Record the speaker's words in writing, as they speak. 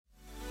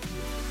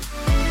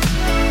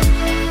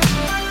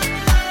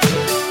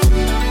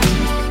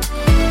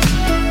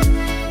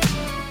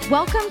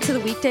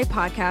Weekday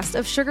podcast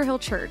of Sugar Hill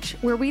Church,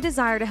 where we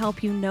desire to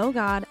help you know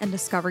God and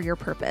discover your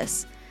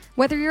purpose.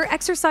 Whether you're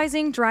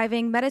exercising,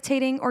 driving,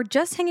 meditating, or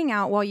just hanging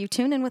out while you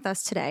tune in with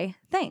us today,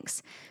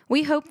 thanks.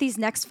 We hope these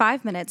next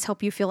 5 minutes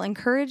help you feel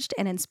encouraged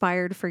and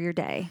inspired for your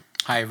day.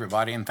 Hi,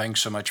 everybody, and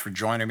thanks so much for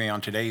joining me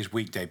on today's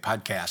Weekday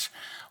podcast.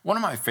 One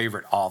of my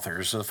favorite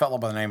authors is a fellow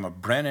by the name of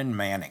Brennan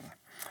Manning.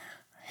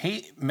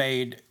 He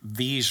made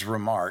these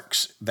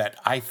remarks that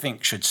I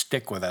think should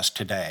stick with us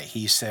today.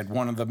 He said,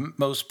 one of the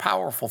most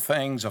powerful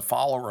things a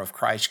follower of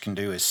Christ can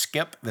do is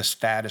skip the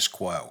status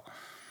quo.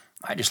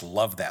 I just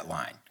love that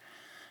line.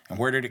 And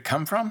where did it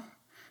come from?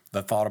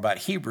 The thought about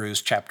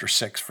Hebrews chapter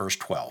 6, verse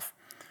 12.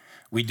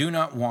 We do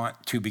not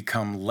want to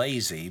become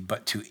lazy,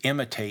 but to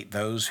imitate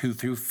those who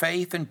through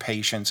faith and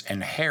patience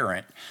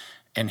inherit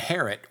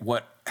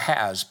what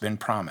has been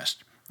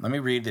promised. Let me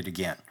read it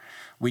again.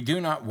 We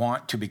do not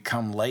want to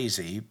become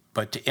lazy,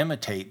 but to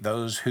imitate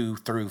those who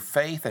through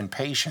faith and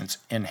patience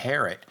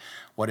inherit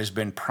what has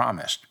been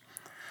promised.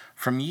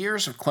 From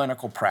years of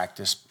clinical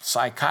practice,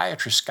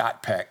 psychiatrist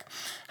Scott Peck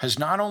has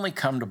not only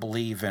come to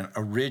believe in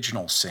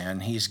original sin,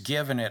 he's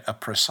given it a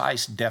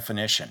precise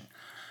definition.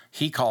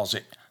 He calls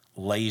it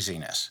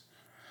laziness.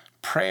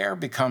 Prayer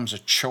becomes a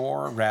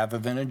chore rather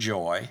than a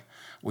joy.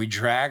 We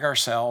drag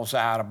ourselves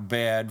out of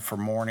bed for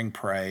morning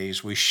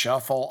praise. We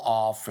shuffle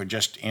off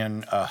just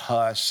in a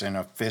huss and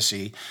a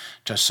fissy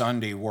to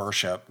Sunday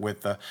worship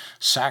with the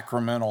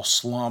sacramental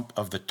slump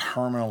of the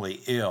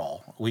terminally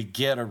ill. We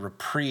get a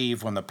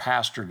reprieve when the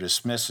pastor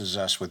dismisses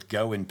us with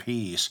go in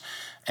peace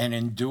and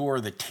endure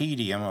the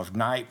tedium of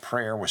night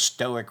prayer with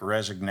stoic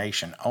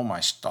resignation. Oh, my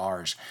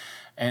stars.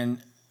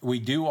 And we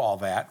do all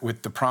that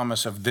with the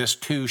promise of this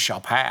too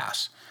shall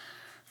pass.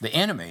 The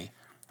enemy,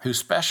 who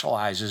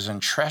specializes in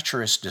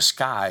treacherous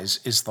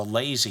disguise, is the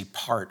lazy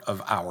part of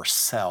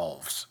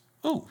ourselves.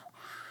 Ooh,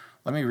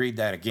 let me read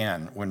that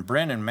again. When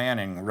Brennan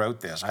Manning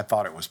wrote this, I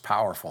thought it was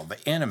powerful.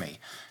 The enemy,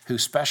 who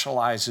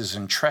specializes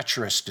in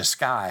treacherous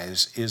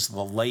disguise, is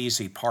the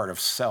lazy part of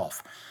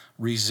self,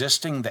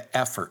 resisting the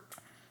effort,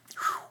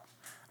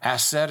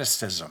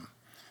 asceticism,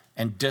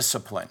 and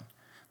discipline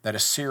that a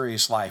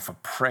serious life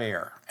of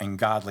prayer and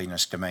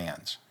godliness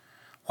demands.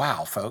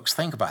 Wow, folks,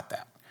 think about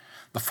that.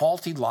 The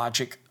faulty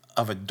logic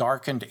of a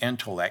darkened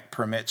intellect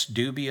permits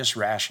dubious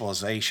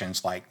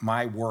rationalizations like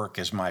my work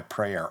is my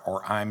prayer,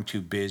 or I'm too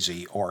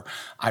busy, or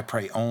I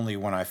pray only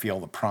when I feel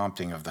the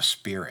prompting of the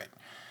Spirit.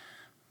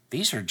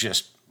 These are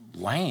just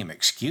lame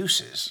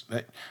excuses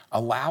that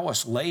allow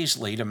us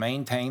lazily to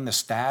maintain the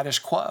status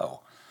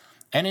quo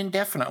and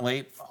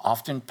indefinitely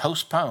often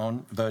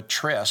postpone the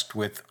tryst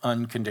with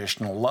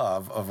unconditional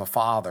love of a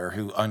Father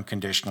who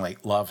unconditionally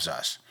loves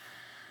us.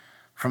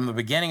 From the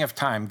beginning of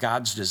time,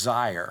 God's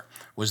desire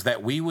was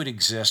that we would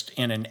exist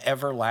in an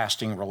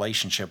everlasting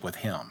relationship with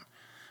Him.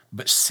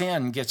 But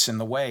sin gets in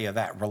the way of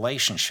that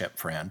relationship,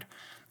 friend,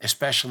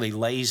 especially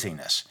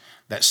laziness,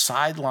 that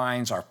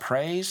sidelines our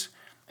praise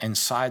and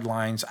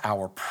sidelines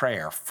our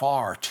prayer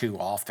far too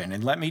often.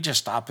 And let me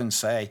just stop and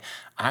say,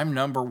 I'm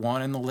number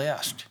one in the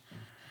list.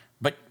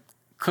 But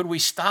could we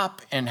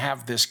stop and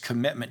have this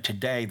commitment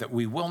today that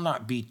we will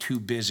not be too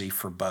busy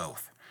for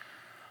both?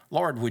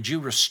 Lord, would you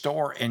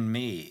restore in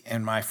me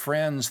and my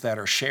friends that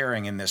are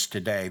sharing in this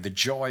today the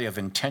joy of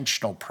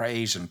intentional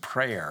praise and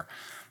prayer,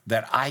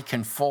 that I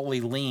can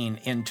fully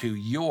lean into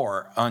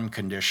your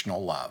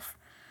unconditional love.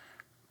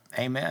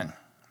 Amen.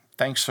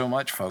 Thanks so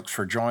much, folks,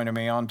 for joining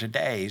me on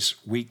today's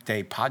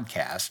Weekday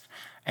podcast.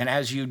 And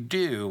as you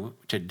do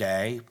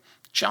today,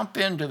 jump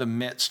into the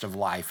midst of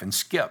life and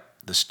skip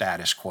the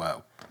status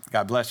quo.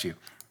 God bless you.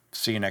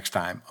 See you next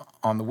time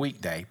on the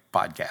Weekday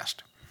podcast.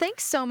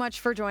 Thanks so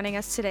much for joining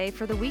us today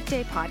for the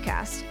Weekday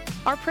podcast.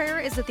 Our prayer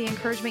is that the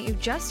encouragement you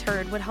just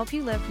heard would help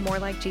you live more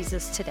like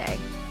Jesus today.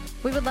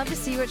 We would love to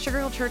see you at Sugar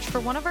Hill Church for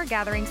one of our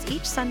gatherings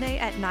each Sunday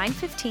at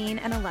 9:15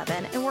 and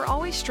 11, and we're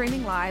always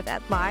streaming live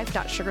at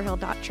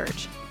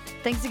live.sugarhill.church.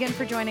 Thanks again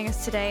for joining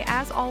us today.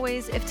 As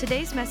always, if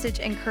today's message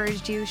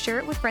encouraged you, share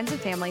it with friends and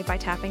family by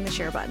tapping the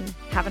share button.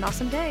 Have an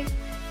awesome day.